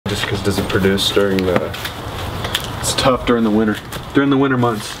Just because does it produce during the... It's tough during the winter. During the winter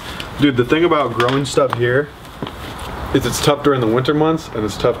months. Dude, the thing about growing stuff here is it's tough during the winter months and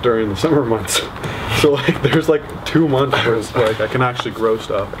it's tough during the summer months. So like there's like 2 months where it's like I can actually grow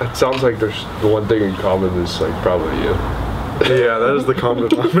stuff. It sounds like there's the one thing in common is like probably you. Yeah, that is the common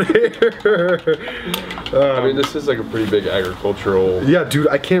denominator. I mean, this is like a pretty big agricultural... Yeah, dude,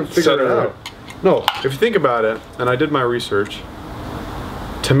 I can't figure it out. No, if you think about it, and I did my research,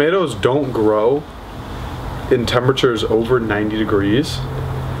 tomatoes don't grow in temperatures over 90 degrees,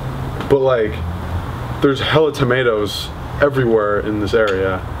 but like, there's hella tomatoes everywhere in this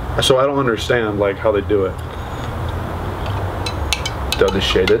area. So I don't understand like how they do it. Are they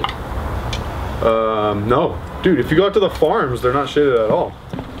shaded? No. Dude, if you go out to the farms, they're not shaded at all.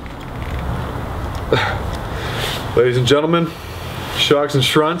 Ladies and gentlemen, Shogs and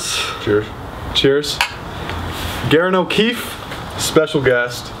Shrunts. Cheers. Cheers. Garren O'Keefe, special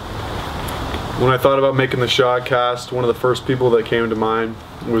guest. When I thought about making the ShogCast, one of the first people that came to mind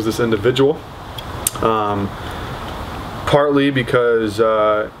was this individual. Partly because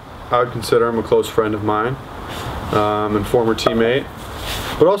I would consider him a close friend of mine and former teammate.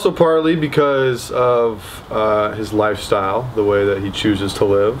 But also partly because of his lifestyle, the way that he chooses to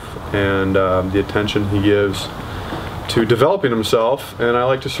live, and the attention he gives to developing himself. And I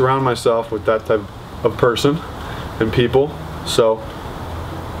like to surround myself with that type of person and people. So,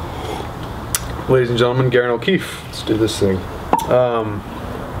 ladies and gentlemen, Garren O'Keefe. Let's do this thing.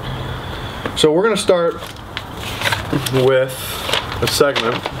 So we're going to start with a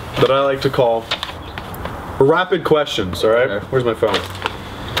segment that I like to call Rapid Questions, alright? Okay. Where's my phone?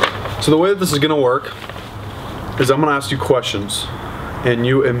 So the way that this is going to work is I'm going to ask you questions, and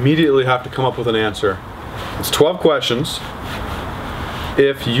you immediately have to come up with an answer. It's 12 questions.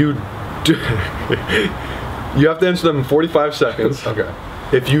 If you do, you have to answer them in 45 seconds. Okay.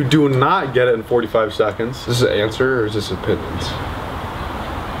 If you do not get it in 45 seconds... Is this an answer or is this opinions?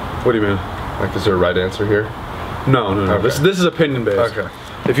 What do you mean? Like, is there a right answer here? No. Okay. This is opinion based. Okay.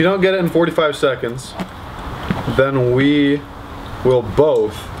 If you don't get it in 45 seconds, then we will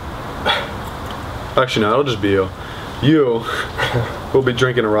both... Actually, no, it'll just be you. You will be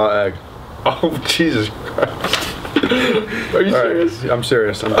drinking a raw egg. Oh, Jesus Christ. Are you serious? I'm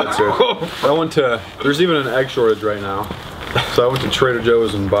serious. I'm dead serious. I went to... There's even an egg shortage right now. So I went to Trader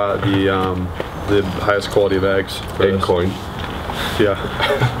Joe's and bought the highest quality of eggs. Egg coin. Yeah.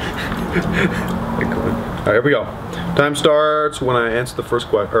 Egg coin. All right, here we go. Time starts when I answer the first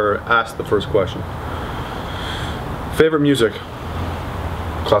question, or ask the first question. Favorite music?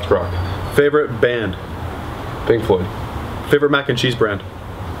 Classic rock. Favorite band? Pink Floyd. Favorite mac and cheese brand?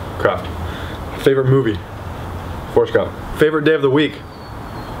 Kraft. Favorite movie? Forrest Gump. Favorite day of the week?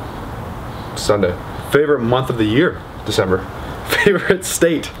 Sunday. Favorite month of the year? December. Favorite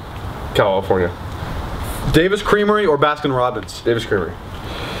state? California. Davis Creamery or Baskin Robbins? Davis Creamery.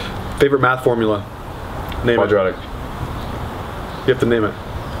 Favorite math formula? Name Quadratic. it. You have to name it.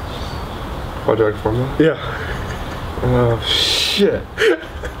 Quadratic formula? Yeah. Oh, shit.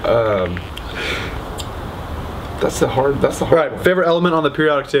 That's the hard Right, one. favorite element on the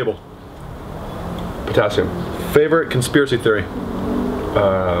periodic table? Potassium. Favorite conspiracy theory?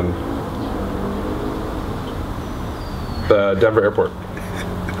 The Denver airport.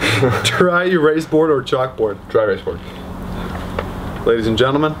 Dry erase board or chalkboard? Dry erase board. Ladies and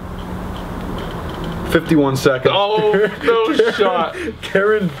gentlemen, 51 seconds. Oh, no shot.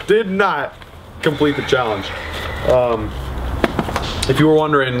 Garren did not complete the challenge. If you were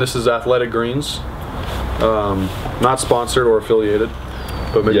wondering, this is Athletic Greens. Not sponsored or affiliated,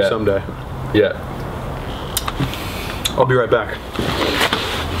 but maybe someday. Yeah. I'll be right back.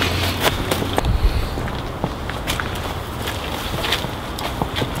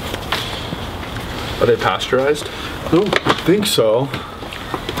 Are they pasteurized? I don't think so.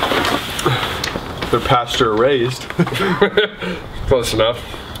 They're pasture raised. Close enough.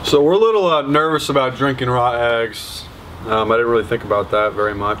 So we're a little nervous about drinking raw eggs. I didn't really think about that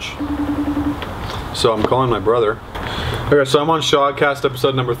very much. So I'm calling my brother. Okay, so I'm on ShogCast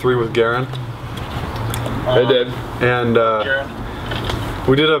episode number 3 with Garren. I did. And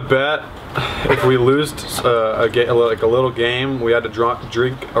we did a bet. If we lose like a little game, we had to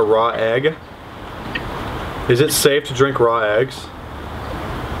drink a raw egg. Is it safe to drink raw eggs?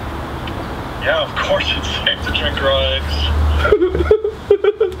 Yeah, of course it's safe to drink raw eggs.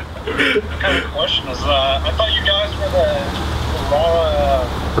 What kind of question is that? I thought you guys were the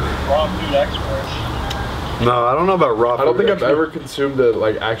raw food experts. No, I don't know about raw food. I don't think I've ever consumed a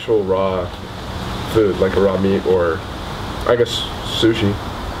like actual raw food, like a raw meat or I guess sushi.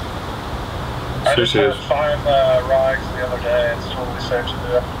 I just Cheers. had 5 rides the other day. It's totally safe to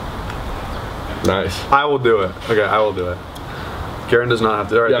do. Nice. I will do it. Okay, I will do it. Garren does not have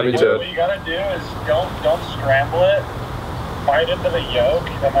to. All right, Yeah, thank me you. too. What you gotta do is don't scramble it. Bite into the yolk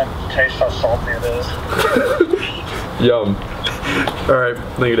and then taste how salty it is. Yum. All right,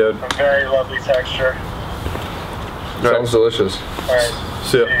 thank you, dude. A very lovely texture. All right. Sounds delicious. Alright,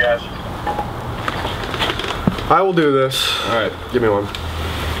 See ya. see you guys. I will do this. All right, give me one.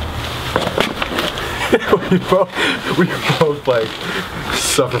 we both like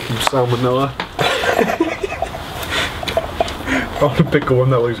suffer from salmonella. I want to pick one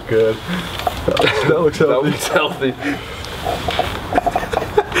that looks good. That looks That healthy. looks healthy.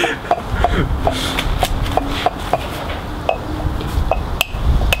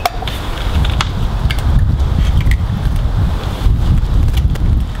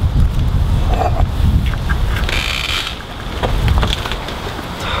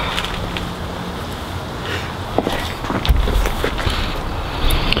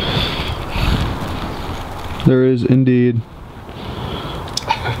 There is indeed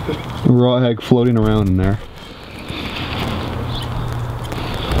a raw egg floating around in there.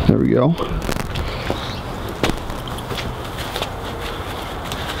 There we go.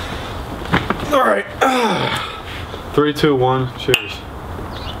 All right. 3, 2, 1. Cheers.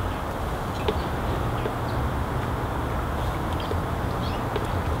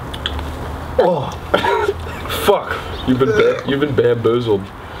 Oh, fuck. You've been bamboozled.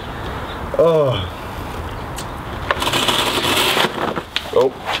 Oh.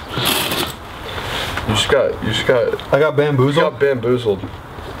 Oh. You just got I got bamboozled. bamboozled.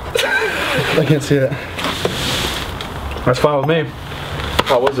 I can't see it. That's fine with me.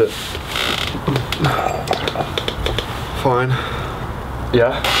 How was it? Fine.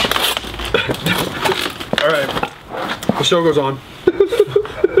 Yeah. All right. The show goes on.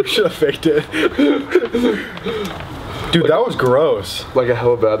 We should have faked it. Dude, that was gross. Like a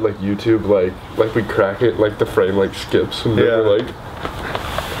hella bad like YouTube like we crack it like the frame like skips and then Yeah. we're like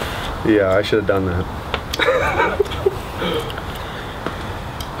Yeah, I should have done that.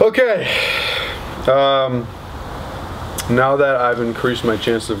 Okay. Now that I've increased my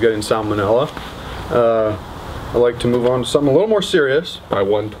chances of getting salmonella, I'd like to move on to something a little more serious. by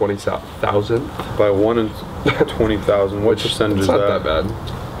 120,000. By 1 in 20,000. What percentage It's is not that? that bad.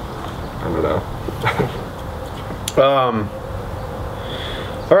 I don't know.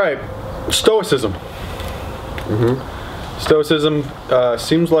 All right, Stoicism. Stoicism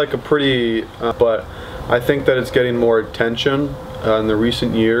seems like a pretty, but I think that it's getting more attention in the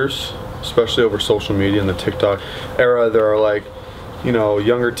recent years, especially over social media and the TikTok era. There are like, you know,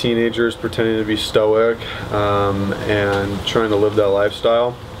 younger teenagers pretending to be stoic and trying to live that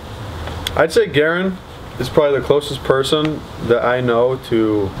lifestyle. I'd say Garren is probably the closest person that I know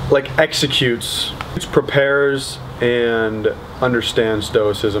to like executes, prepares, and understands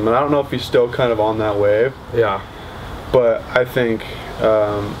stoicism. And I don't know if he's still kind of on that wave, Yeah. but I think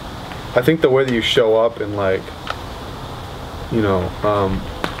the way that you show up in like, you know,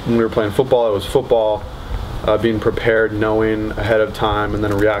 when we were playing football, it was football. Being prepared, knowing ahead of time, and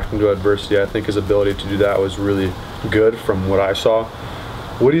then reacting to adversity. I think his ability to do that was really good from what I saw.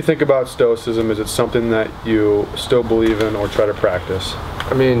 What do you think about stoicism? Is it something that you still believe in or try to practice?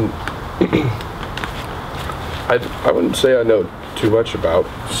 I mean, I wouldn't say I know too much about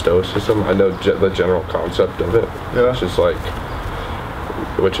stoicism. I know the general concept of it, Yeah.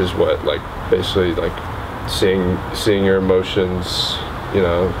 which is what like basically like seeing your emotions, you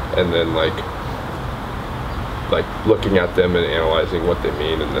know, and then like looking at them and analyzing what they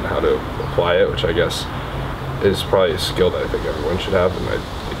mean and then how to apply it, which I guess is probably a skill that I think everyone should have, and I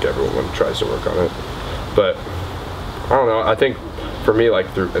think everyone tries to work on it. But I don't know. I think for me, like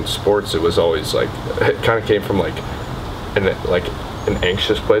in sports, it was always like it kind of came from like an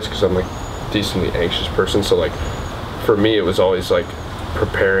anxious place because I'm like a decently anxious person. So like for me, it was always like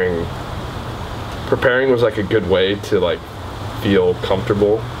preparing was like a good way to like feel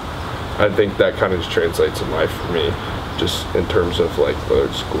comfortable. I think that kind of just translates in life for me, just in terms of like whether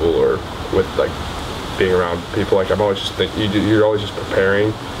it's school or with like being around people. Like I'm always just you're always just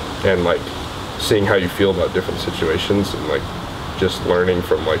preparing and like seeing how you feel about different situations and like just learning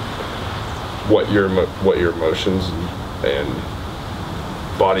from like what your emotions and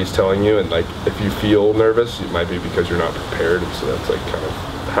body's telling you. And like if you feel nervous, it might be because you're not prepared. And so that's like kind of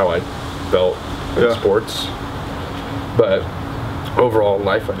how I felt in sports. But overall in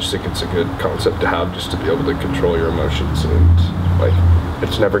life, I just think it's a good concept to have, just to be able to control your emotions. And like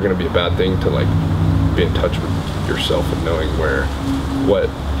it's never going to be a bad thing to like be in touch with yourself and knowing what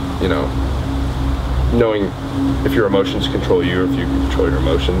knowing if your emotions control you or if you control your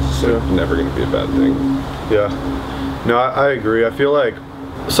emotions, it's never going to be a bad thing. Yeah. No, I agree. I feel like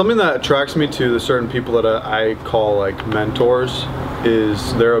something that attracts me to the certain people that I call like mentors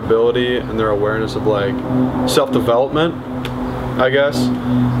is their ability and their awareness of like self-development, I guess.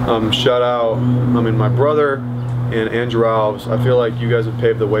 Shout out, my brother and Andrew Alves. I feel like you guys have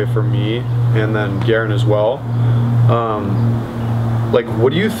paved the way for me, and then Garren as well. Like,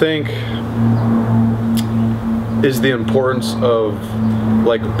 what do you think is the importance of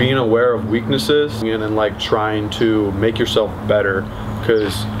like being aware of weaknesses and like trying to make yourself better?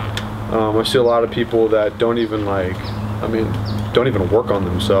 Because I see a lot of people that don't even work on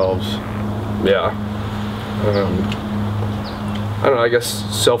themselves. Yeah. I don't know, I guess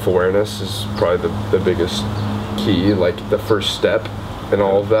self-awareness is probably the biggest key. Like the first step in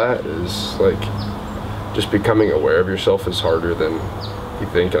all of that is like just becoming aware of yourself is harder than you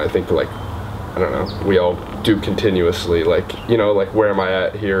think. And I think like, I don't know, we all do continuously, like, you know, like where am I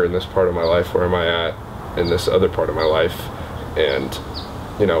at here in this part of my life? Where am I at in this other part of my life? And,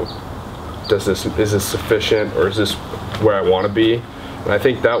 you know, is this sufficient, or is this where I want to be? And I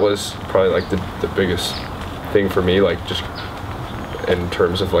think that was probably like the biggest thing for me, like just in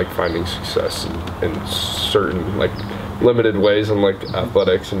terms of like finding success in certain like limited ways in like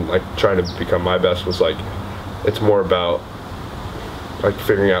athletics and like trying to become my best, was like, it's more about like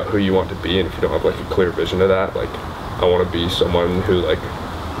figuring out who you want to be. And if you don't have like a clear vision of that, like I want to be someone who, like,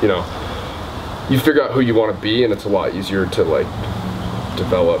 you know, you figure out who you want to be, and it's a lot easier to like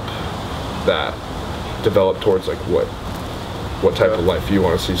develop towards like what type of life you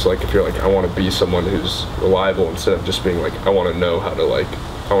want to see. So like if you're like, I want to be someone who's reliable, instead of just being like, I want to know how to like,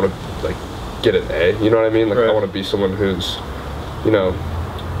 I want to like get an A, you know what I mean? Like I want to be someone who's, you know,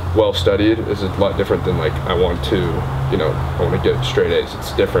 well studied is a lot different than like I want to, you know, I want to get straight A's.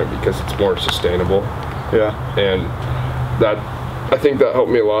 It's different because it's more sustainable. Yeah. And that, I think that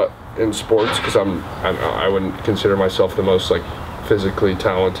helped me a lot in sports, because I wouldn't consider myself the most like physically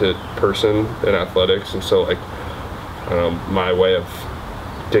talented person in athletics, and so like my way of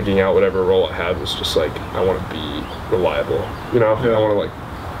digging out whatever role I had was just like, I want to be reliable, you know. I want to like,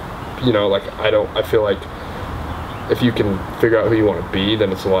 you know, like I feel like if you can figure out who you want to be,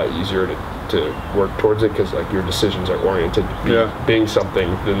 then it's a lot easier to work towards it, because like your decisions are oriented to being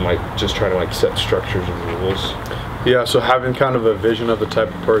something than like just trying to like set structures and rules. Yeah, so having kind of a vision of the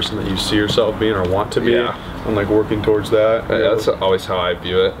type of person that you see yourself being or want to be, and like working towards that. Yeah, that's always how I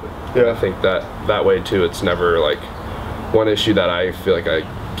view it. Yeah, I think that way too. It's never like one issue that I feel like I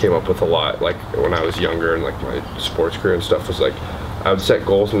came up with a lot, like when I was younger and like my sports career and stuff, was like I would set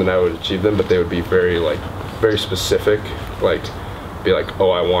goals and then I would achieve them, but they would be very specific, like be like,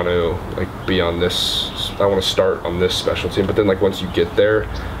 oh, I want to like be on this, I want to start on this special team, but then like once you get there,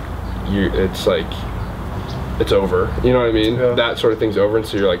 it's like it's over, you know what I mean? That sort of thing's over, and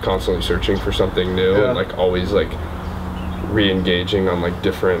so you're like constantly searching for something new and like always like re-engaging on like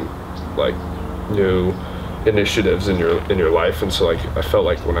different like new initiatives in your life. And so like I felt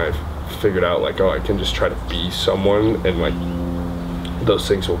like when I figured out like, oh, I can just try to be someone and like those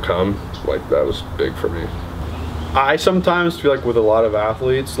things will come, like that was big for me. I sometimes feel like with a lot of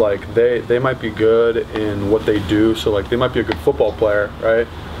athletes, like they might be good in what they do, so like they might be a good football player, right?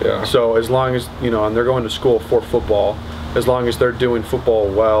 Yeah. So as long as, you know, and they're going to school for football, as long as they're doing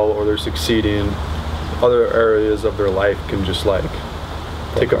football well or they're succeeding, other areas of their life can just like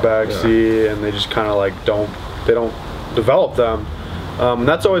take a back seat, and they just kind of like don't develop them. And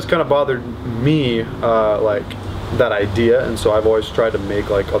that's always kind of bothered me, like that idea, and so I've always tried to make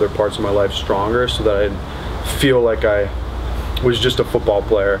like other parts of my life stronger so that I feel like I was just a football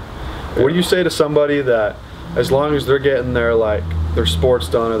player. What do you say to somebody that as long as they're getting their like their sports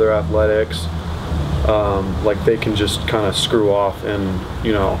done or their athletics, like they can just kind of screw off and,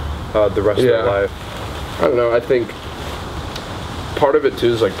 you know, the rest of their life? I don't know, I think part of it too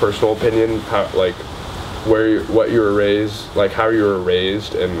is like personal opinion, how like what you were raised, like how you were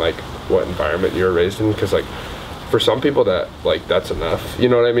raised and like what environment you were raised in, because like for some people that like that's enough, you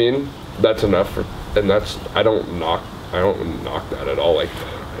know what I mean? That's enough for, and that's, I don't knock that at all. Like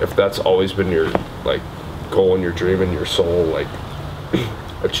if that's always been your like goal and your dream and your soul like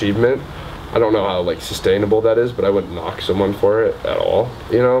achievement, I don't know how like sustainable that is, but I wouldn't knock someone for it at all,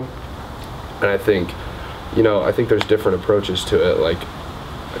 you know? And I think, you know, I think there's different approaches to it. Like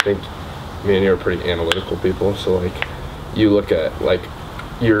I think me and you are pretty analytical people, so like you look at like,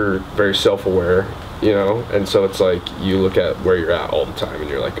 you're very self-aware, you know, and so it's like you look at where you're at all the time and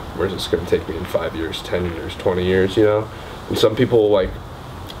you're like, where's this going to take me in 5 years, 10 years, 20 years, you know? And some people like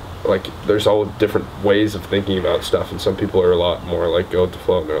there's all different ways of thinking about stuff, and some people are a lot more like go with the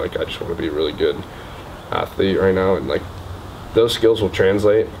flow and they're like, I just want to be really good athlete right now, and like those skills will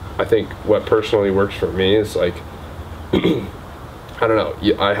translate. I think what personally works for me is like I don't know,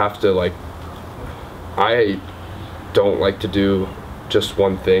 I have to like, I don't like to do just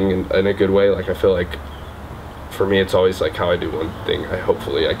one thing in a good way. Like I feel like for me it's always like how I do one thing,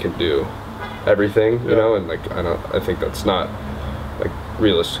 hopefully I can do everything, you know, and like I think that's not like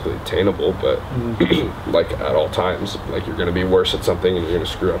realistically attainable, but like at all times, like you're gonna be worse at something and you're gonna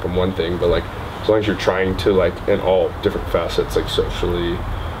screw up in one thing, but like as long as you're trying to, like in all different facets, like socially,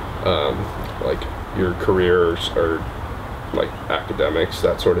 like your careers or like academics,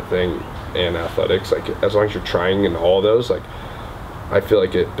 that sort of thing, and athletics, like as long as you're trying in all those, like I feel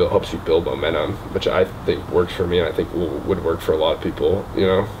like it helps you build momentum, which I think works for me, and I think would work for a lot of people, you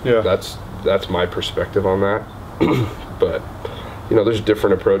know. Yeah. That's my perspective on that. But you know, there's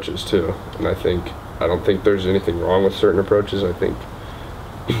different approaches too, and I don't think there's anything wrong with certain approaches. I think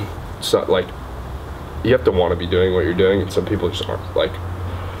it's not like you have to want to be doing what you're doing, and some people just aren't. Like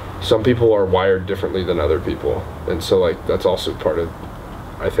some people are wired differently than other people, and so like that's also part of,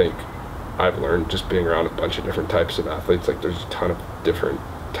 I think I've learned just being around a bunch of different types of athletes. Like there's a ton of different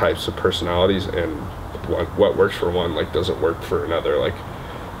types of personalities, and what works for one like doesn't work for another. Like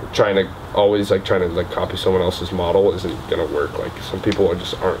trying to copy someone else's model isn't gonna work. Like some people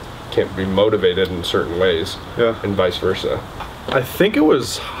can't be motivated in certain ways, and vice versa. I think it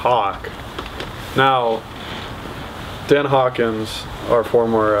was Hawk. Now, Dan Hawkins, our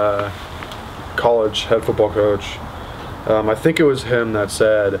former college head football coach, I think it was him that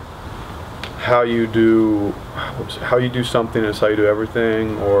said, how you do something is how you do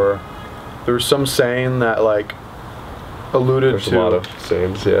everything, or there was some saying that like alluded there's to. a lot of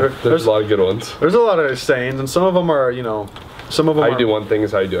sayings, yeah. There's a lot of good ones. There's a lot of sayings, and some of them are, you know, some of them. How you do one thing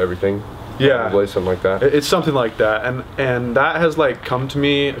is how you do everything. Yeah, probably something like that. It's something like that, and that has like come to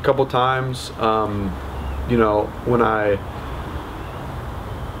me a couple times. You know, when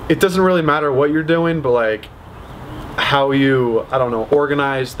it doesn't really matter what you're doing, but like how you, I don't know,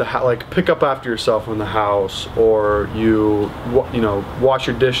 organize like pick up after yourself in the house, or you know, wash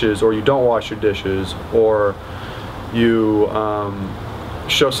your dishes, or you don't wash your dishes, or you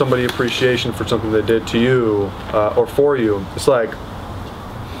show somebody appreciation for something they did to you or for you. It's like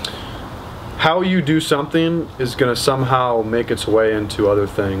how you do something is going to somehow make its way into other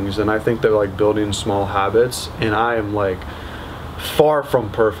things, and I think they're like building small habits, and I am like far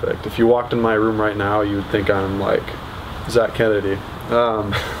from perfect. If you walked in my room right now, you would think I'm like Zach Kennedy,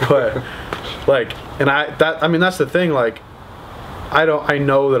 but like, and I mean that's the thing, like I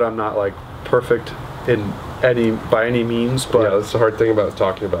know that I'm not like perfect by any means, but yeah, that's the hard thing about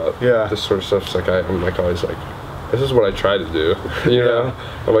talking about this sort of stuff. It's like I'm like always like, this is what I try to do, you know.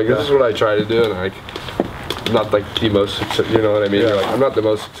 I'm like, this is what I try to do, and like I'm not like the most you know what I mean. Like I'm not the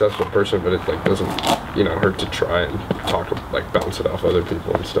most successful person, but it like doesn't, you know, hurt to try and talk, like bounce it off other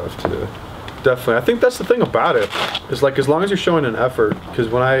people and stuff too. Definitely. I think that's the thing about it, is like as long as you're showing an effort, because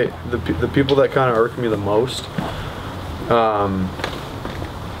when the people that kind of irk me the most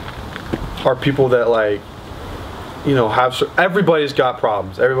are people that like, you know, everybody's got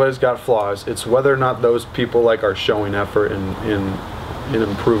problems, everybody's got flaws. It's whether or not those people like are showing effort in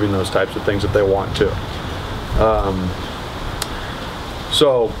improving those types of things if they want to.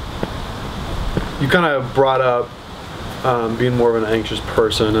 So you kind of brought up being more of an anxious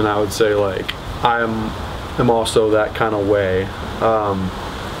person, and I would say like I'm also that kind of way.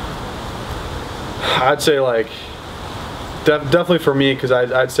 I'd say like definitely for me, because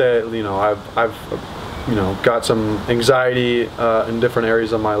I'd say, you know, I've you know, got some anxiety in different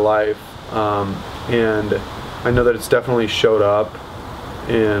areas of my life, and I know that it's definitely showed up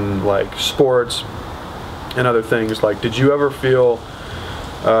in like sports and other things. Like, did you ever feel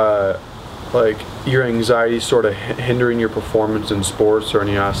like your anxiety sort of hindering your performance in sports or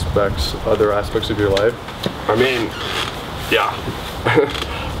any other aspects of your life? I mean, yeah.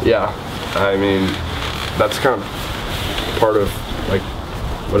 Yeah, I mean, that's kind of part of like,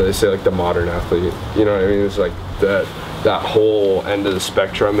 what do they say, like the modern athlete, you know what I mean? It's like that whole end of the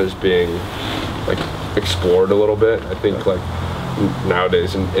spectrum is being like explored a little bit. I think like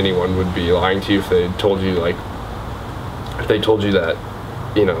nowadays anyone would be lying to you if they told you that,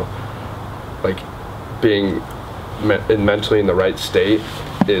 you know, like being mentally in the right state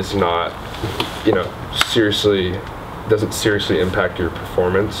is not, you know, doesn't seriously impact your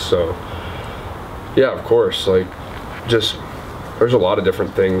performance. So yeah, of course, like just there's a lot of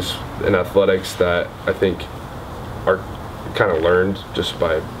different things in athletics that I think are kind of learned just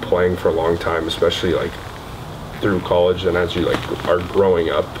by playing for a long time, especially like through college, and as you like are growing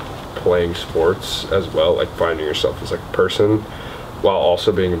up playing sports as well, like finding yourself as like a person. while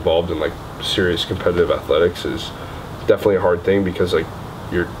also being involved in like serious competitive athletics is definitely a hard thing, because like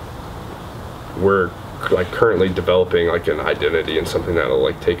we're like currently developing like an identity and something that'll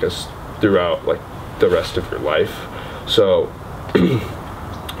like take us throughout like the rest of your life. So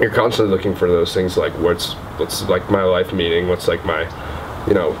you're constantly looking for those things, like what's like my life meaning, what's like my,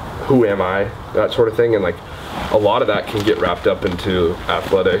 you know, who am I, that sort of thing. And like a lot of that can get wrapped up into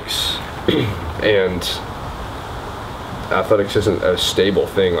athletics and athletics isn't a stable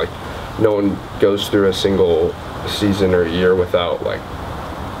thing. Like no one goes through a single season or year without like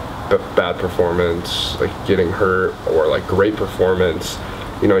bad performance, like getting hurt, or like great performance,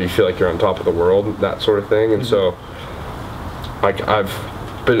 you know, you feel like you're on top of the world, that sort of thing. And so like I've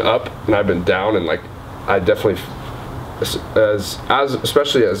been up and I've been down, and like I definitely as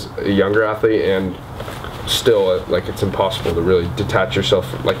especially as a younger athlete, and still like it's impossible to really detach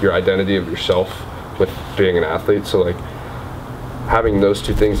yourself, like your identity of yourself, with being an athlete. So like having those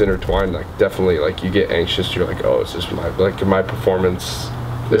two things intertwined, like definitely like you get anxious, you're like, oh, is this my performance,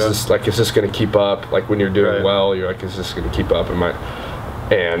 this is like, is this going to keep up? Like when you're doing well, you're like, is this going to keep up?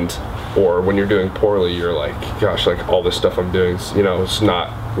 Or when you're doing poorly, you're like, gosh, like all this stuff I'm doing, you know, it's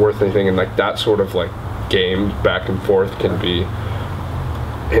not worth anything. And like that sort of like game back and forth can be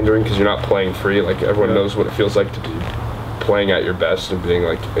hindering, because you're not playing free. Like everyone knows what it feels like to be playing at your best and being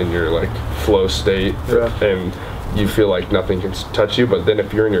like in your like flow state, and you feel like nothing can touch you. But then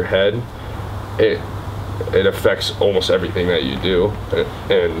if you're in your head, it affects almost everything that you do.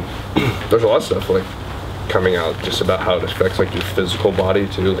 And there's a lot of stuff like coming out just about how it affects like your physical body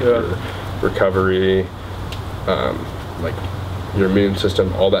too, like your recovery, like your immune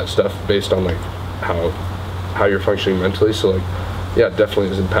system, all that stuff based on like how you're functioning mentally. So like yeah, it definitely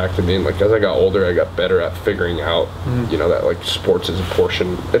has impacted me. And like as I got older, I got better at figuring out, you know, that like sports is a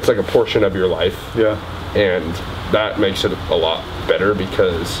portion, it's like a portion of your life. And that makes it a lot better,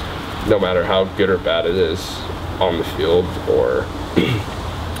 because no matter how good or bad it is on the field, or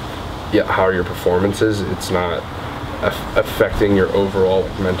how your performance is, it's not affecting your overall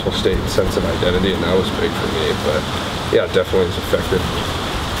like mental state and sense of identity. And that was big for me. But yeah, it definitely has affected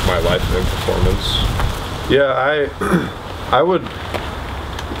my life and performance. I would.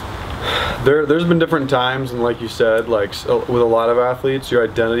 There's been different times, and like you said, like with a lot of athletes, your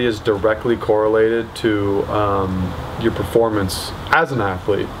identity is directly correlated to your performance as an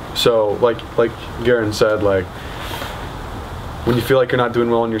athlete. So like Garren said, like when you feel like you're not doing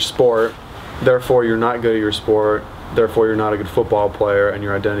well in your sport, therefore you're not good at your sport, therefore you're not a good football player, and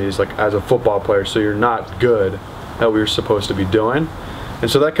your identity is like as a football player, so you're not good at what you're supposed to be doing. And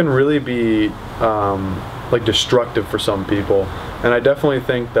so that can really be like destructive for some people. And I definitely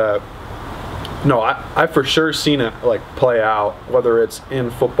think that, no, I for sure seen it like play out, whether it's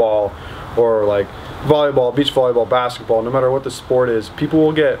in football or like volleyball, beach volleyball, basketball, no matter what the sport is, people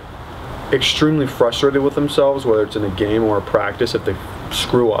will get extremely frustrated with themselves, whether it's in a game or a practice, if they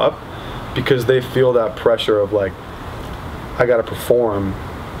screw up, because they feel that pressure of like, I gotta perform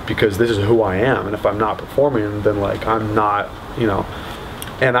because this is who I am, and if I'm not performing, then like I'm not, you know.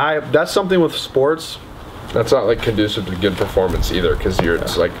 And that's something with sports. That's not like conducive to good performance either, because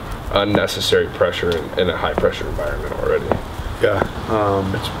it's like unnecessary pressure in a high pressure environment already.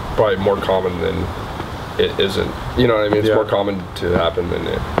 It's probably more common than it isn't. You know what I mean? It's more common to happen than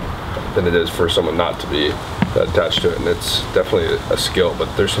it is for someone not to be attached to it, and it's definitely a skill.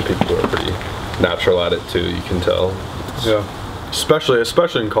 But there's some people who are pretty natural at it too. You can tell.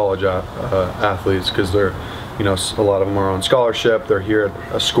 Especially in college athletes, because they're, you know, a lot of them are on scholarship. They're here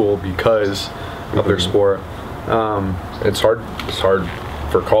at a school because of their sport. It's hard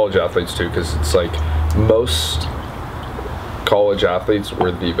for college athletes too, because it's like most college athletes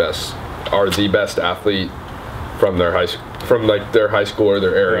are the best athlete from their high school or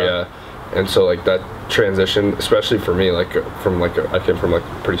their area. And so like that transition, especially for me, like I came from like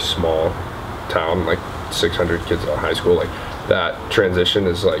a pretty small town, like 600 kids at high school. Like that transition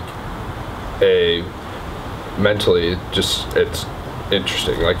is like mentally it's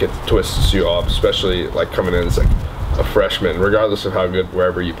interesting. Like it twists you up, especially like coming in as like a freshman, regardless of how good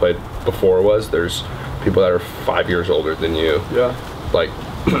wherever you played before was. There's people that are 5 years older than you, like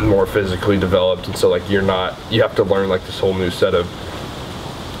more physically developed, and so like you have to learn like this whole new set of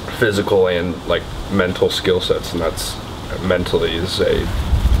physical and like mental skill sets, and that's mentally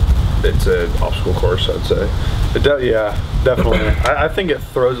it's an obstacle course, I'd say. Definitely. I think it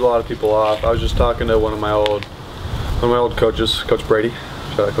throws a lot of people off. I was just talking to one of my old coaches, Coach Brady.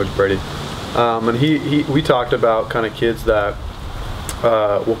 Shout out Coach Brady. And we talked about kind of kids that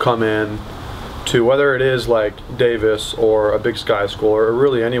will come in to, whether it is like Davis or a Big Sky school or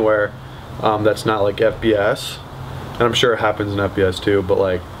really anywhere that's not like FBS, and I'm sure it happens in FBS too, but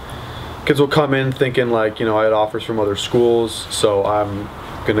like kids will come in thinking like, you know, I had offers from other schools, so I'm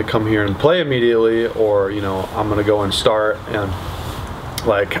gonna come here and play immediately, or, you know, I'm gonna go and start, and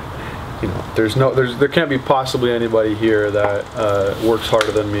like, you know, there can't be possibly anybody here that works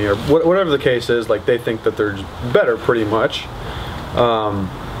harder than me, or whatever the case is. Like, they think that they're better pretty much.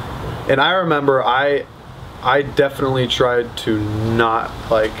 And I remember I definitely tried to not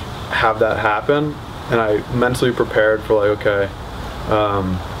like have that happen, and I mentally prepared for like, okay,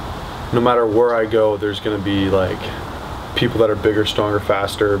 no matter where I go, there's gonna be like people that are bigger, stronger,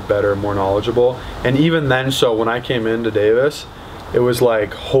 faster, better, more knowledgeable. And even then, so when I came into Davis, it was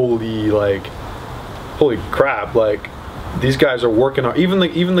like holy crap, like these guys are working on, even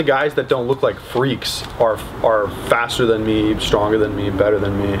the guys that don't look like freaks are faster than me, stronger than me, better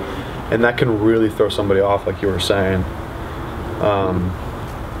than me, and that can really throw somebody off, like you were saying.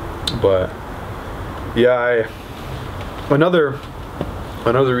 But yeah, another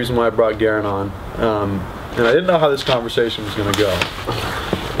reason why I brought Garren on, and I didn't know how this conversation was going to go,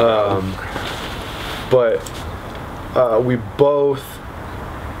 but we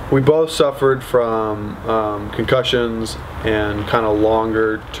both suffered from concussions and kind of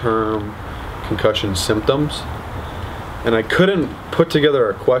longer term concussion symptoms, and I couldn't put together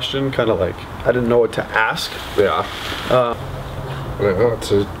a question, kind of like I didn't know what to ask. Yeah. I don't know,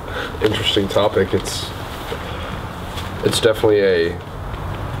 it's an interesting topic. It's definitely a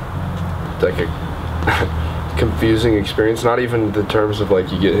confusing experience, not even the terms of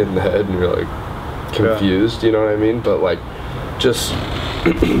like you get hit in the head and you're like confused, you know what I mean, but like just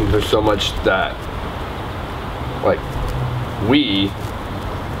there's so much that like we,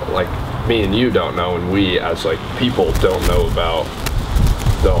 like me and you don't know, and we as like people don't know about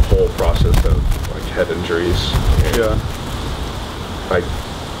the whole process of like head injuries. And, like,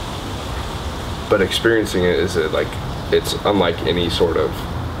 but experiencing it is it like it's unlike any sort of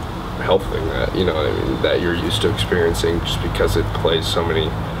health thing that, you know what I mean, that you're used to experiencing, just because it plays so many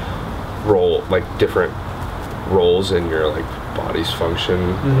different roles in your like body's function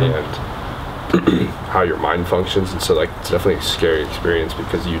and how your mind functions. And so like it's definitely a scary experience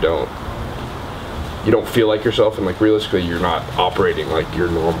because you don't feel like yourself, and like realistically you're not operating like your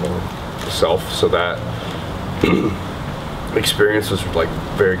normal self. So that experience was like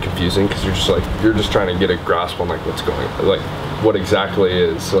very confusing because you're just trying to get a grasp on like what's going on, like what exactly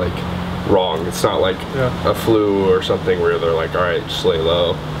is like wrong. It's not like a flu or something where they're like, all right, just lay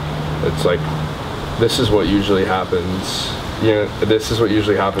low. It's like, this is what usually happens. This is what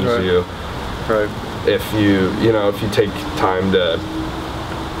usually happens to you. Right. If you take time to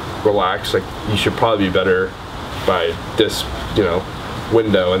relax, like you should probably be better by this,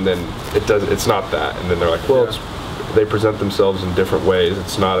 window, and then it's not that. And then they're like, well, they present themselves in different ways.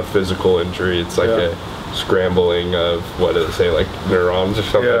 It's not a physical injury. It's like a scrambling of, what do they say, like neurons or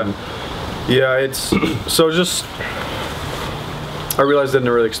something. Yeah, it's so just, I realized I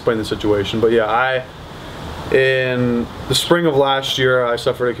didn't really explain the situation, but in the spring of last year, I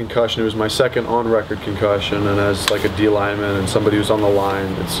suffered a concussion. It was my second on-record concussion, and as like a D lineman and somebody who's on the line,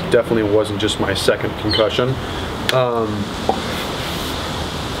 it definitely wasn't just my second concussion.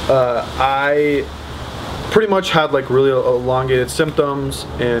 I pretty much had like really elongated symptoms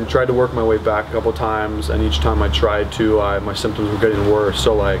and tried to work my way back a couple times, and each time I tried to, my symptoms were getting worse.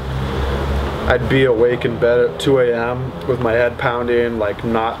 So like I'd be awake in bed at 2 a.m. with my head pounding, like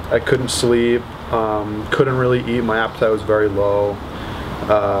I couldn't sleep, couldn't really eat, my appetite was very low,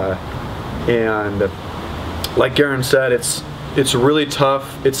 and like Garren said, it's really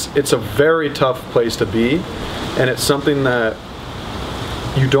tough. It's a very tough place to be, and it's something that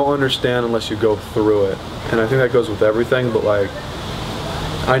you don't understand unless you go through it. And I think that goes with everything, but like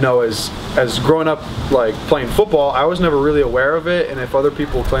I know as growing up like playing football, I was never really aware of it, and if other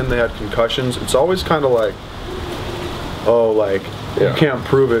people claim they had concussions, it's always kind of like, oh, like you can't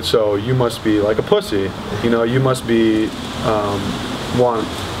prove it, so you must be like a pussy, you must be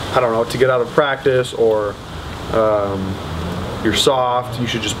I don't know, to get out of practice, or you're soft, you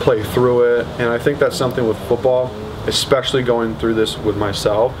should just play through it. And I think that's something with football, especially going through this with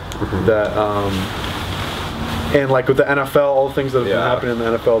myself, that and like with the NFL, all the things that have been happening in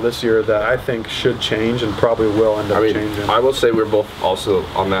the NFL this year that I think should change and probably will end up changing. I will say we're both also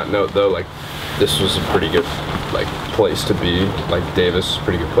on that note though, like this was a pretty good like place to be, like Davis is a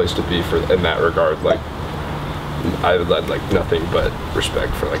pretty good place to be for in that regard. Like I had like nothing but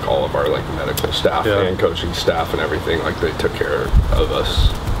respect for like all of our like medical staff and coaching staff and everything. Like they took care of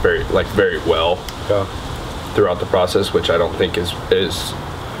us very well throughout the process, which I don't think is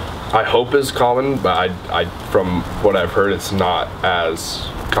I hope is common, but I from what I've heard, it's not as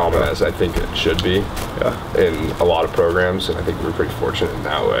common as I think it should be in a lot of programs, and I think we're pretty fortunate in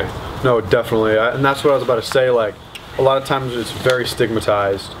that way. No, definitely, and that's what I was about to say. Like, a lot of times it's very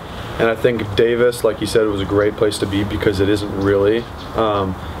stigmatized, and I think Davis, like you said, was a great place to be because it isn't really.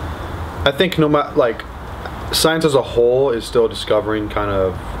 I think no matter, like, science as a whole is still discovering kind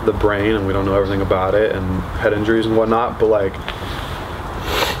of the brain, and we don't know everything about it, and head injuries and whatnot, but like,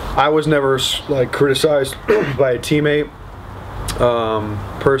 I was never like criticized by a teammate.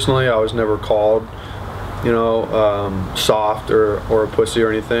 Personally, I was never called, you know, soft or a pussy or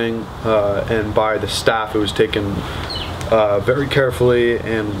anything. And by the staff, it was taken very carefully,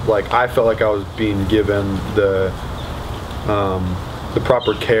 and like I felt like I was being given the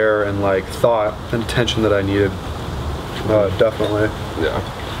proper care and like thought and attention that I needed. Definitely. Yeah,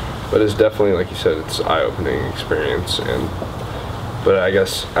 but it's definitely, like you said, it's an eye-opening experience, but I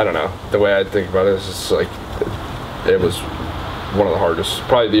guess, I don't know, the way I think about it is it's like, it was one of the hardest,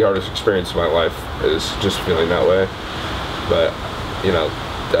 probably the hardest experience of my life, is just feeling that way. But, you know,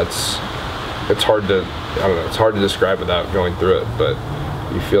 it's hard to, I don't know, it's hard to describe without going through it, but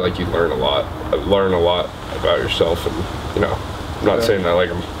you feel like you learn a lot about yourself, and, you know, I'm not saying that like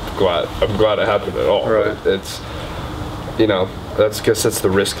I'm glad it happened at all, right. But it's, you know, I guess that's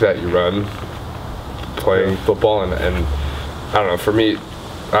the risk that you run playing football, and I don't know, for me,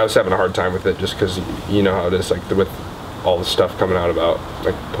 I was having a hard time with it just because you know how it is, like with all the stuff coming out about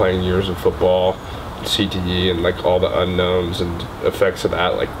like playing years of football, CTE, and like all the unknowns and effects of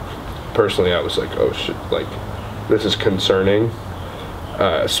that. Like personally, I was like, oh shit, like this is concerning,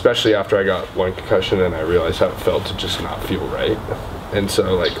 especially after I got one concussion and I realized how it felt to just not feel right. And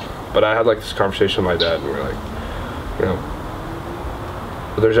so like, but I had like this conversation with my dad, and we were like, you know,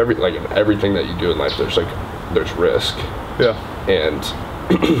 there's everything that you do in life, there's risk. Yeah. And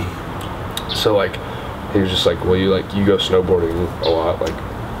so like he was just like, well, you go snowboarding a lot, like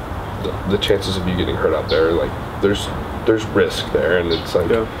the chances of you getting hurt out there, like there's risk there, and it's like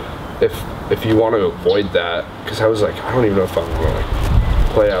if you want to avoid that, because I was like, I don't even know if I want to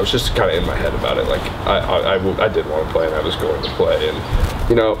like play. I was just kind of in my head about it, like I did want to play, and I was going to play, and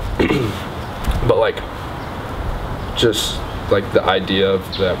you know, but like just like the idea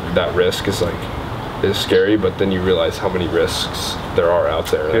of that risk is scary, but then you realize how many risks there are out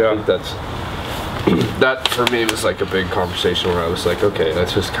there. And I think that for me was like a big conversation where I was like, okay,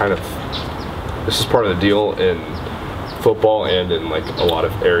 that's just kind of, this is part of the deal in football and in like a lot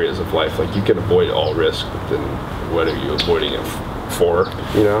of areas of life. Like you can avoid all risk, but then what are you avoiding it for,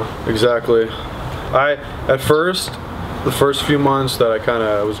 you know? Exactly. The first few months that I kind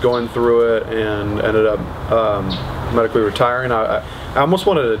of was going through it and ended up medically retiring, I almost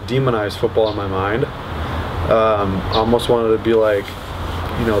wanted to demonize football in my mind. I almost wanted to be like,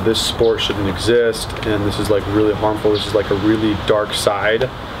 you know, this sport shouldn't exist, and this is like really harmful. This is like a really dark side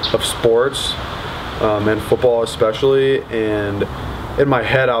of sports, and football especially. And in my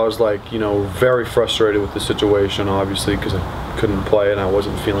head, I was like, you know, very frustrated with the situation, obviously, because I couldn't play and I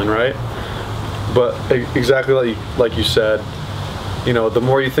wasn't feeling right. But exactly like you said, you know, the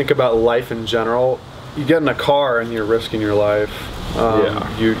more you think about life in general, you get in a car and you're risking your life.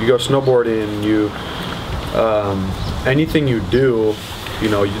 You go snowboarding, anything you do, you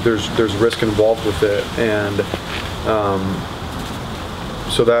know, there's risk involved with it, and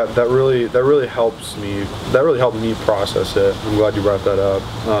so that really helps me. That really helped me process it. I'm glad you brought that up.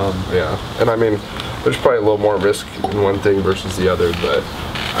 And I mean, there's probably a little more risk in one thing versus the other, but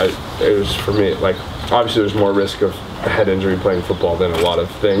it was, for me, like, obviously there's more risk of a head injury playing football than a lot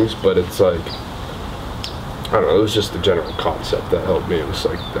of things, but it's like, I don't know, it was just the general concept that helped me. It was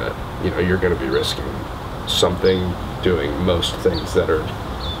like that, you know, you're going to be risking something, doing most things that are,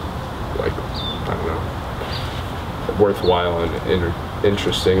 like, I don't know, worthwhile and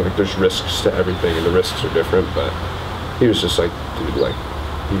interesting. Like, there's risks to everything, and the risks are different, but he was just like, dude, like,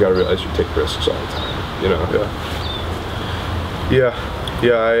 you got to realize you take risks all the time, you know?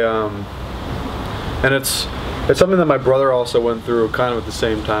 And it's something that my brother also went through kind of at the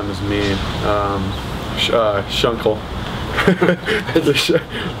same time as me. Shunkle. the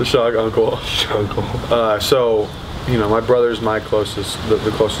Shog uncle. Shunkle. So, you know, my brother's the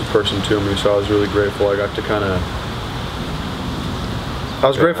closest person to me, so I was really grateful I got to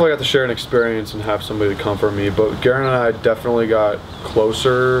grateful I got to share an experience and have somebody to comfort me. But Garren and I definitely got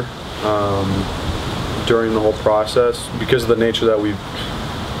closer during the whole process because of the nature that we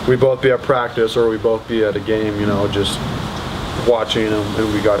both be at practice or we both be at a game, you know, just watching them,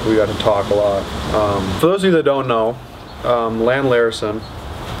 and we got to talk a lot. For those of you that don't know, Lan Larison,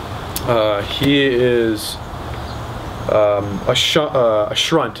 he is a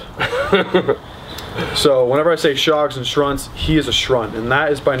shrunt. So whenever I say shogs and shrunts, he is a shrunt, and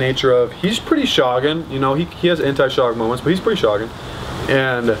that is by nature of he's pretty shogging. You know, he has anti-shog moments, but he's pretty shogging,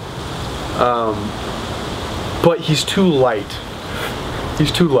 and but he's too light.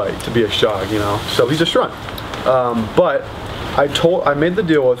 He's too light to be a shog, you know. So he's a shrunt. But I made the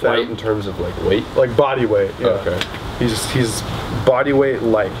deal with him. Light in terms of like weight, like body weight. Yeah. Okay. He's body weight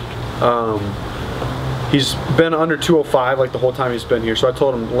light. He's been under 205 like the whole time he's been here. So I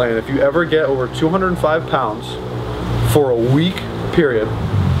told him, Lane, if you ever get over 205 pounds for a week period,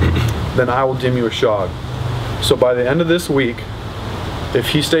 then I will deem you a shog. So by the end of this week, if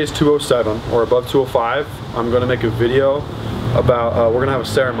he stays 207 or above 205, I'm going to make a video about, we're going to have a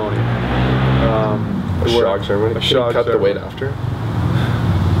ceremony. A shog ceremony? A shog cut ceremony. the weight after?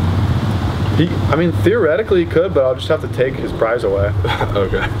 I mean, theoretically he could, but I'll just have to take his prize away.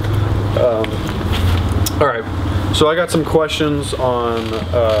 Okay. All right, so I got some questions on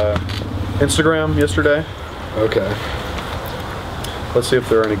Instagram yesterday. Okay. Let's see if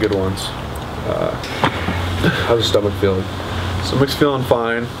there are any good ones. How's the stomach feeling? Stomach's feeling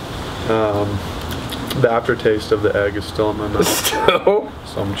fine. The aftertaste of the egg is still in my mouth. Still?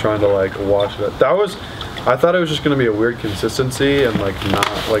 So I'm trying to like wash it. I thought it was just gonna be a weird consistency and like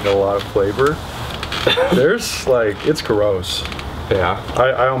not like a lot of flavor. There's like, it's gross. Yeah.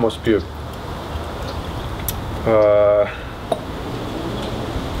 I almost puked.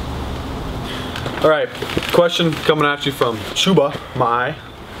 All right, question coming at you from Chuba,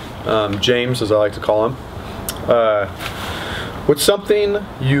 James as I like to call him. What's something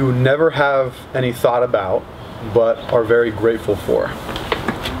you never have any thought about, but are very grateful for?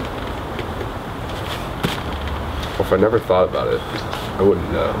 Well, if I never thought about it, I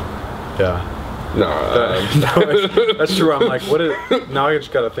wouldn't know. Yeah. No. That's true. I'm like, now I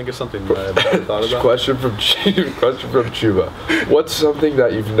just gotta think of something that I never thought about. Question from Chuba. What's something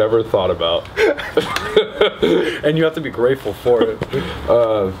that you've never thought about? And you have to be grateful for it.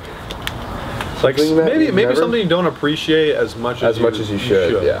 Like maybe something you don't appreciate as much as you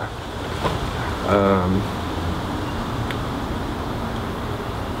should. Yeah.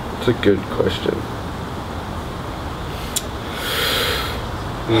 It's a good question.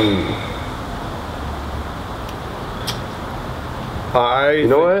 You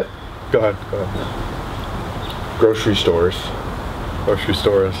know what? Go ahead. Grocery stores. Grocery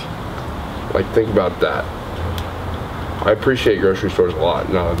stores. Like, think about that. I appreciate grocery stores a lot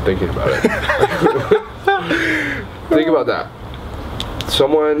now that I'm thinking about it. Think about that.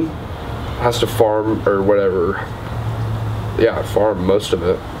 Someone has to farm or whatever. Yeah, farm most of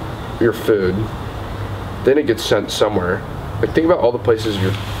it. Your food. Then it gets sent somewhere. Like, think about all the places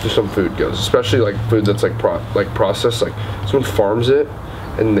some food goes, especially like food that's like processed. Like, someone farms it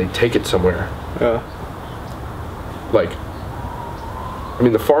and they take it somewhere. Yeah. Like, I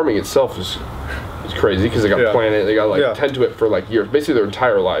mean, the farming itself is crazy because they got to plant it, they got to like tend to it for like years. Basically, their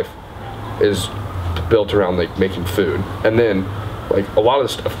entire life is built around like making food, and then like a lot of the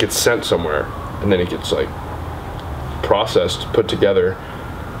stuff gets sent somewhere, and then it gets like processed, put together,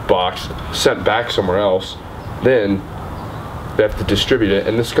 boxed, sent back somewhere else. Then they have to distribute it,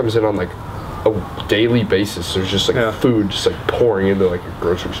 and this comes in on like a daily basis. There's just like food just like pouring into like a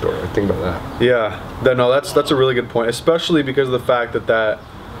grocery store. Like, think about that. Yeah, no, that's a really good point, especially because of the fact that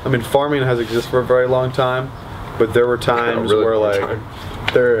I mean, farming has existed for a very long time, but there were times where like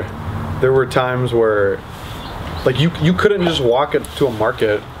there were times where like you couldn't just walk to a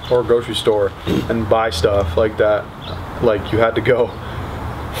market or a grocery store and buy stuff like that. Like, you had to go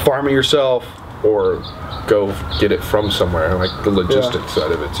farm it yourself or go get it from somewhere, like the logistics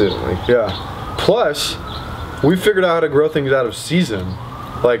side of it too. Like, plus we figured out how to grow things out of season.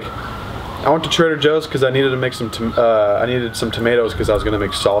 Like, I went to Trader Joe's because I needed to make some tomatoes because I was gonna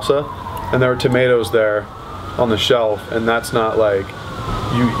make salsa, and there were tomatoes there on the shelf, and that's not like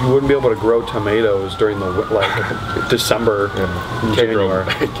you wouldn't be able to grow tomatoes during the like December and January.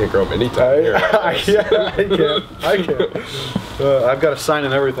 Can't grow them anytime here. I can't. I've got a sign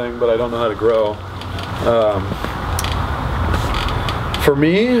and everything, but I don't know how to grow. For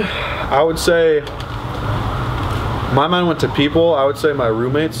me, I would say my mind went to people. I would say my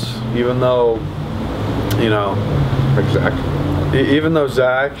roommates, even though, you know, like Zach. Even though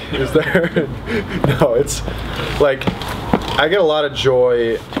Zach is there, no, it's like I get a lot of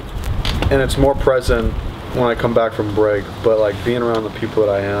joy, and it's more present when I come back from break. But like being around the people that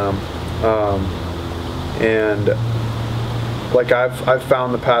I am, and like I've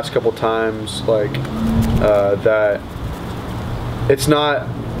found the past couple times like that it's not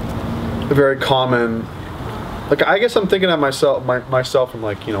very common Like, I guess I'm thinking of myself, from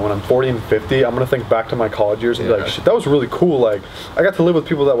like, you know, when I'm 40 and 50, I'm gonna think back to my college years and be like, shit, that was really cool. Like, I got to live with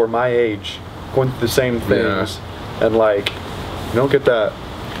people that were my age, going through the same things, and like, you don't get that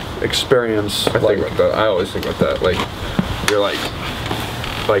experience. I think about that. I always think about that. Like, you're like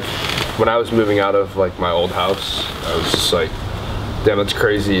when I was moving out of like my old house, I was just like, damn, that's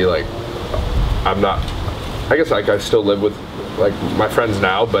crazy. Like, I guess like I still live with like my friends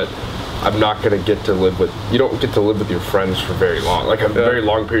now, but I'm not gonna get to live with. You don't get to live with your friends for very long, like a very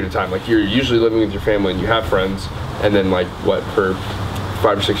long period of time. Like, you're usually living with your family and you have friends, and then like what, for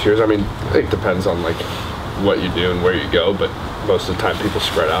 5 or 6 years. I mean, it depends on like what you do and where you go, but most of the time people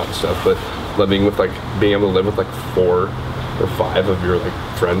spread out and stuff. But living with like, being able to live with like 4 or 5 of your like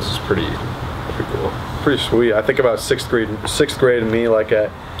friends is pretty cool. Pretty sweet. I think about sixth grade and me, like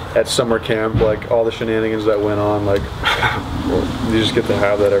at summer camp, like all the shenanigans that went on, like you just get to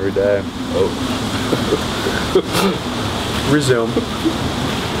have that every day. Oh. Resume.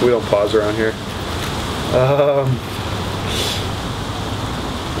 We don't pause around here.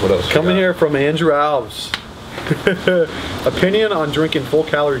 What else? Coming here from Andrew Alves. Opinion on drinking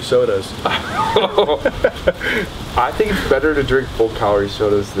full-calorie sodas. I think it's better to drink full-calorie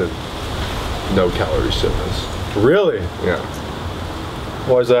sodas than no-calorie sodas. Really? Yeah.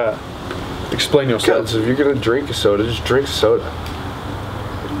 Why is that? Explain yourself. Because if you're gonna drink a soda, just drink soda.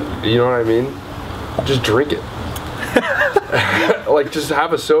 You know what I mean? Just drink it. Like, just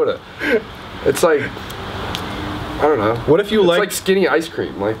have a soda. It's like, I don't know. What if you it's like skinny ice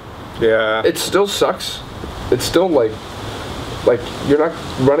cream? Like, yeah. It still sucks. It's still like you're not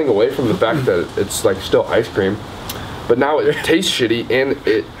running away from the fact that it's like still ice cream, but now it tastes shitty and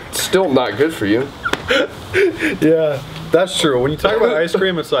it's still not good for you. Yeah, that's true. When you talk about ice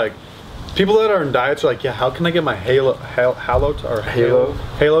cream, it's like people that are in diets are like, yeah, how can I get my halo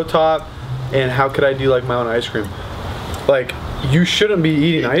top, and how could I do like my own ice cream? Like, you shouldn't be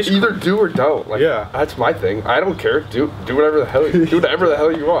eating ice cream. Either do or don't. Like, yeah, that's my thing. I don't care. Do whatever the hell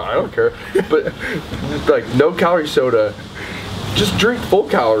you want. I don't care. But like, no calorie soda. Just drink full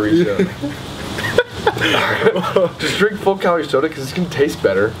calorie soda. Just drink full calorie soda because it's gonna taste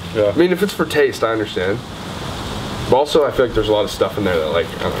better. Yeah. I mean, if it's for taste, I understand. But also, I feel like there's a lot of stuff in there that, like,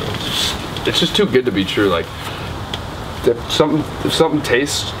 I don't know, it's just too good to be true. Like, if something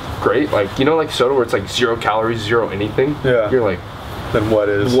tastes great, like, you know, like soda where it's like 0 calories, 0 anything. Yeah. You're like, then what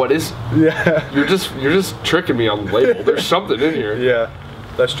is? What is? Yeah. You're just tricking me on the label. There's something in here. Yeah,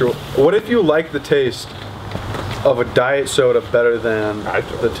 that's true. What if you like the taste of a diet soda better than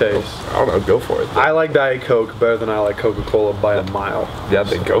the taste? I don't know. Go for it. Then. I like Diet Coke better than I like Coca-Cola by a mile. Yeah,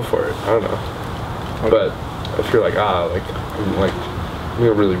 then go for it. I don't know. Okay. But if you're like, I'm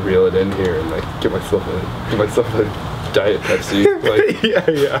gonna really reel it in here and like get myself a Diet Pepsi. Like, yeah.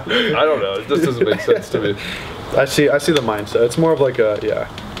 I don't know. It just doesn't make sense to me. I see the mindset. It's more of like a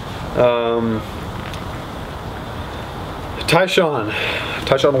Tyshawn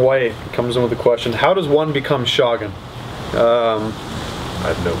White comes in with a question. How does one become Shogun? I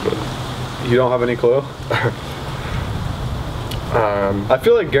have no clue. You don't have any clue? I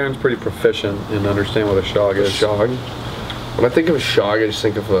feel like Garren's pretty proficient in understanding what a Shog is. Shog? When I think of a Shog, I just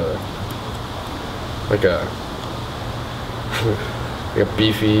think of a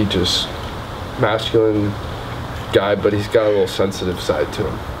beefy, just masculine guy, but he's got a little sensitive side to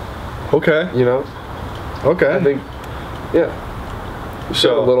him. Okay. You know? Okay. I think, yeah. He's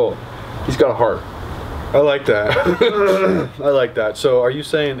got a heart. I like that. I like that. So are you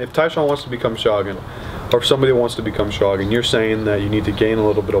saying if Tyshawn wants to become Shogun, or if somebody wants to become Shogun, you're saying that you need to gain a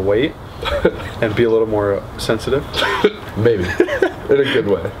little bit of weight and be a little more sensitive? Maybe. In a good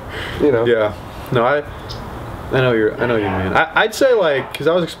way. You know? Yeah. No, I know you mean. I'd say, like, because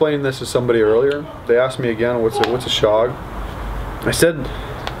I was explaining this to somebody earlier. They asked me again, what's a Shog? I said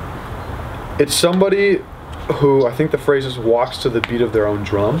it's somebody who, I think the phrase is, walks to the beat of their own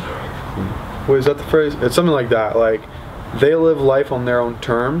drum. Wait, is that the phrase? It's something like that. Like, they live life on their own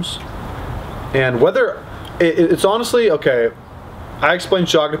terms, and whether it's honestly, okay, I explain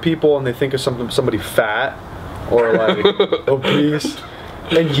Shog to people and they think of somebody fat or like obese.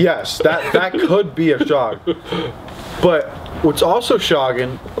 And yes, that could be a Shog. But what's also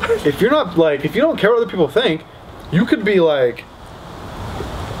Shogging, if you don't care what other people think, you could be like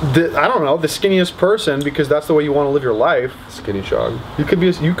the skinniest person because that's the way you want to live your life. Skinny Shog. You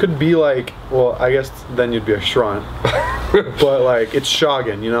could be like, well, I guess then you'd be a shrunt. But like, it's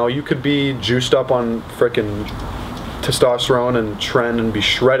Shogging, you know. You could be juiced up on frickin' testosterone and trend and be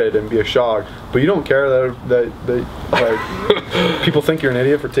shredded and be a Shog, but you don't care that like people think you're an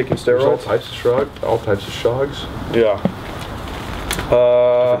idiot for taking steroids. There's all types of Shogs. Yeah.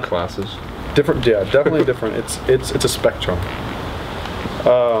 Different classes. Different, yeah, definitely different. It's a spectrum.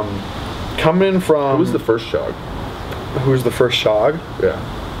 Coming from Who was the first Shog? Who's the first Shog? Yeah.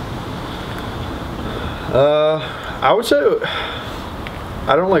 I would say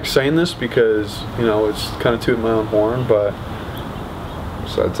I don't like saying this because it's kind of tooting my own horn, but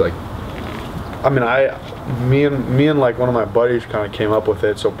So it's like, I mean me and like one of my buddies kind of came up with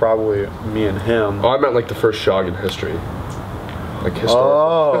it, so probably me and him. oh, I meant like the first Shog in history. Like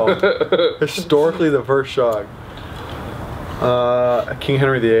historical. Oh, historically the first Shog. King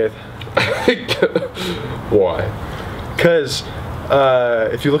Henry VIII. Why? Because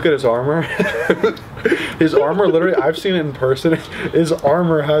if you look at his armor, his armor literally, I've seen it in person. His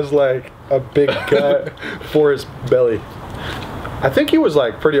armor has like a big gut for his belly. I think he was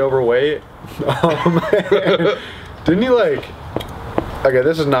like pretty overweight. Didn't he like? Okay,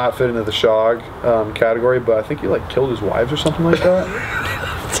 this is not fit into the Shog category, but I think he like killed his wives or something like that.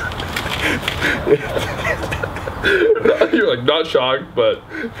 You're like not shocked, but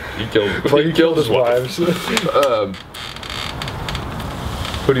he killed his wives. Who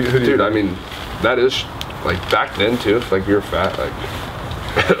do you? Dude, I mean, that is like back then too. If like you're fat, like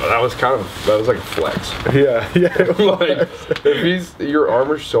that was like a flex. Yeah. Like if your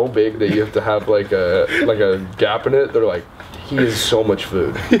armor's so big that you have to have like a gap in it, they're like, he is so much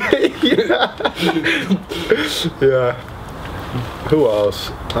food. Yeah. Who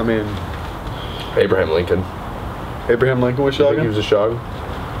else? I mean, Abraham Lincoln. Abraham Lincoln was I think he Shog. was a Shog.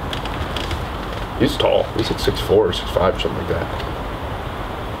 He's tall. He's like 6'4" or 6'5" or something like that.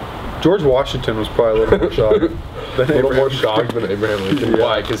 George Washington was probably a little more Shog. A little more Shog than Abraham Lincoln. Yeah.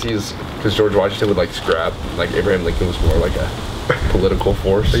 Why? Because George Washington would like scrap. Like Abraham Lincoln was more like a political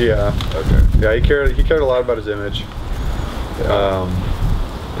force. Yeah. Okay. Yeah, he cared a lot about his image. Yeah.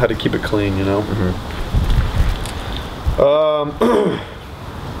 Had to keep it clean, Mm-hmm.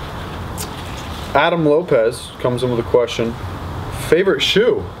 Adam Lopez comes in with a question. Favorite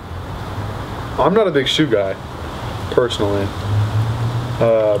shoe? I'm not a big shoe guy, personally.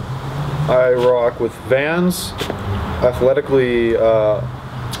 I rock with Vans, athletically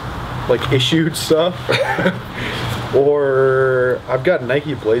like issued stuff, or I've got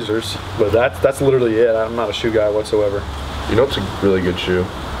Nike Blazers, but that's literally it. I'm not a shoe guy whatsoever. You know, it's a really good shoe.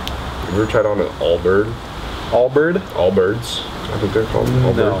 Have you ever tried on an Allbird? Allbird? Allbirds, I think they're called.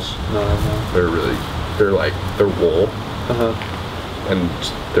 Allbirds. No. They're wool, Uh-huh. and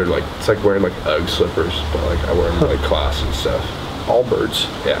they're like, it's like wearing like Ugg slippers, but like I wear them to like class and stuff. Allbirds.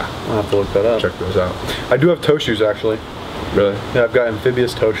 Yeah, I'll have to look that up. check those out. I do have toe shoes, actually. Really? Yeah, I've got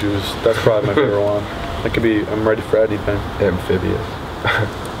amphibious toe shoes. That's probably my favorite one. That could be, I'm ready for anything. Amphibious.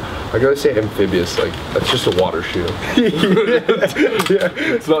 I gotta say amphibious, like, that's just a water shoe. Yeah.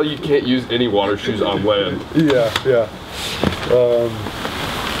 It's not, you can't use any water shoes on land. Yeah.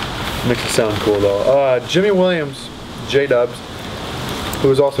 Makes it sound cool, though. Jimmy Williams, J-Dubs,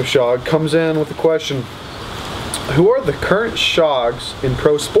 who is also Shog, comes in with a question. Who are the current Shogs in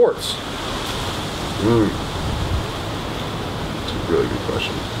pro sports? That's a really good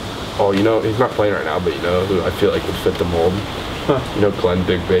question. Oh, you know, he's not playing right now, but you know who I feel like would fit the mold? Huh. You know Glenn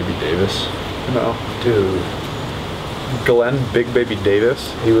Big Baby Davis? No. Dude. Glenn Big Baby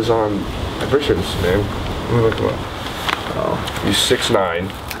Davis? He was on, I'm pretty sure this is his name. Let me look him up. Oh. He's 6'9".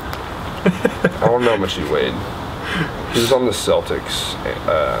 I don't know how much he weighed. He was on the Celtics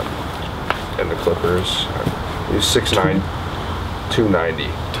and the Clippers. He was 6'9", 290.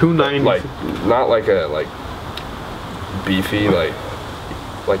 290. Like, not like a, like, beefy, like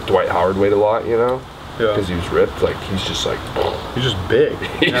Dwight Howard weighed a lot, you know? Yeah. Because he was ripped. Like, he's just like, He's just big.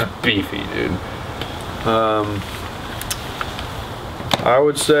 he's beefy, dude. I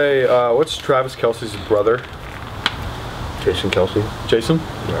would say, what's Travis Kelce's brother? Jason Kelsey? Jason?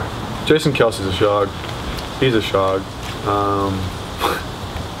 Yeah. Jason Kelsey's a Shog. He's a Shog.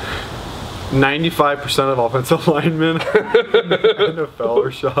 95% of offensive linemen in the NFL are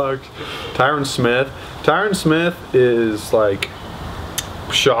Shogs. Tyron Smith is like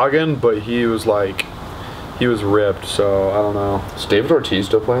Shogging, but he was ripped, so I don't know. Is David Ortiz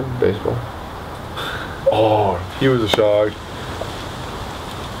still playing baseball? Oh, he was a Shog.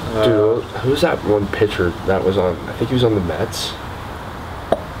 Dude, who's that one pitcher that was on? I think he was on the Mets.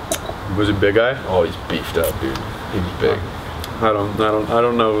 Was he a big guy? Oh, he's beefed up, dude. He's big. I don't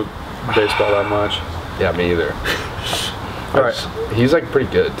know baseball that much. Yeah, me either. All right. He's like pretty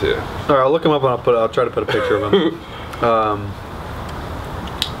good too. All right, I'll look him up and I'll try to put a picture of him.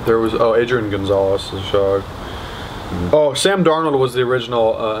 There was Adrian Gonzalez is a Shog. Oh, Sam Darnold was the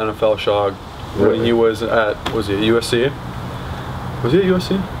original NFL Shog when he was at USC. Was he at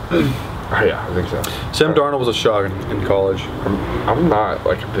USC? Oh, yeah, I think so. Sam Darnold was a shog in college. I'm not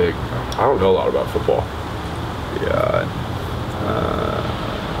like a big. I don't know a lot about football. Yeah.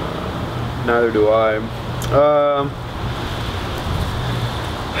 Neither do I.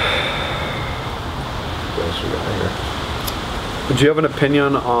 What else we got here? Do you have an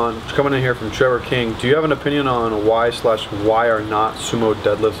opinion on, coming in here from Trevor King, do you have an opinion on why are not sumo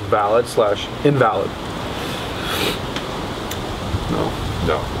deadlifts valid/invalid?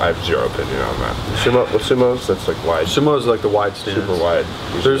 No, I have zero opinion on that. Sumos? That's like wide. Sumo is like the wide stance. Super wide.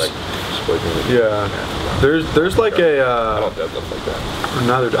 There's, like splitting. yeah. There's like I don't deadlift like that.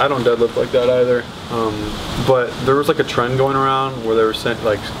 I don't deadlift like that either. But there was like a trend going around where they were saying,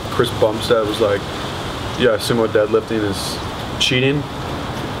 like Chris Bumstead was like, yeah, sumo deadlifting is cheating.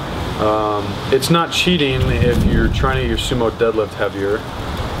 It's not cheating if you're trying to get your sumo deadlift heavier.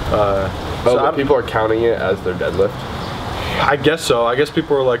 So people are counting it as their deadlift? I guess so. I guess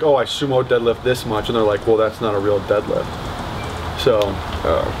people are like, oh, I sumo deadlift this much, and they're like, well, that's not a real deadlift. So.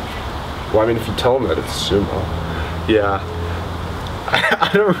 Well, I mean, if you tell them that it's sumo. Yeah.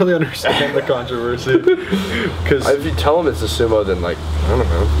 I don't really understand the controversy. Because if you tell them it's a sumo, then like, I don't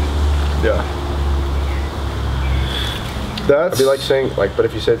know. Yeah. That's. It'd be like saying, like, but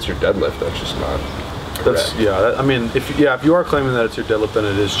if you say it's your deadlift, that's just not. That's I mean, if you are claiming that it's your deadlift, then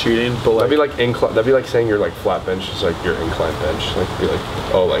it is cheating. But like, that'd be like saying your like flat bench is like your incline bench. Like be like,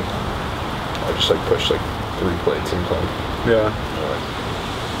 oh, like I just like push like 3 plates incline. Yeah.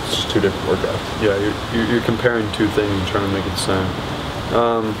 It's just 2 different workouts. Yeah, you're comparing 2 things and trying to make it the same.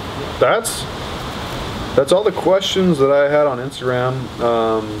 That's all the questions that I had on Instagram.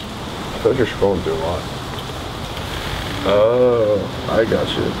 I feel like you're scrolling through a lot. Oh, I got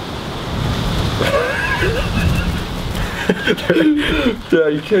you. Yeah,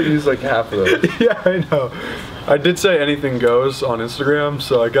 you can't use like half of those. Yeah, I know. I did say anything goes on Instagram,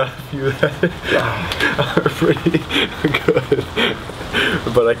 so I got a few that are pretty good,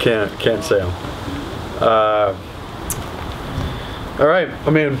 but I can't say them. All right. I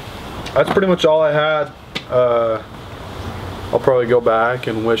mean, that's pretty much all I had. I'll probably go back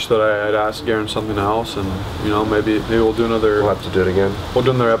and wish that I had asked Garren something else, and maybe we'll do another. We'll have to do it again. We'll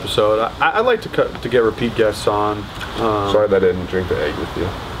do another episode. I'd like to get repeat guests on. Sorry that I didn't drink the egg with you.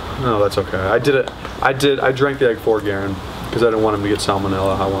 No, that's okay. I drank the egg for Garren because I didn't want him to get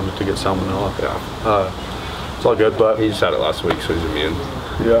salmonella. I wanted to get salmonella. Yeah. It's all good, but he just had it last week, so he's immune.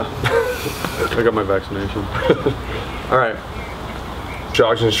 Yeah. I got my vaccination. All right.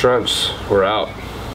 Jogs and Shrimps, we're out.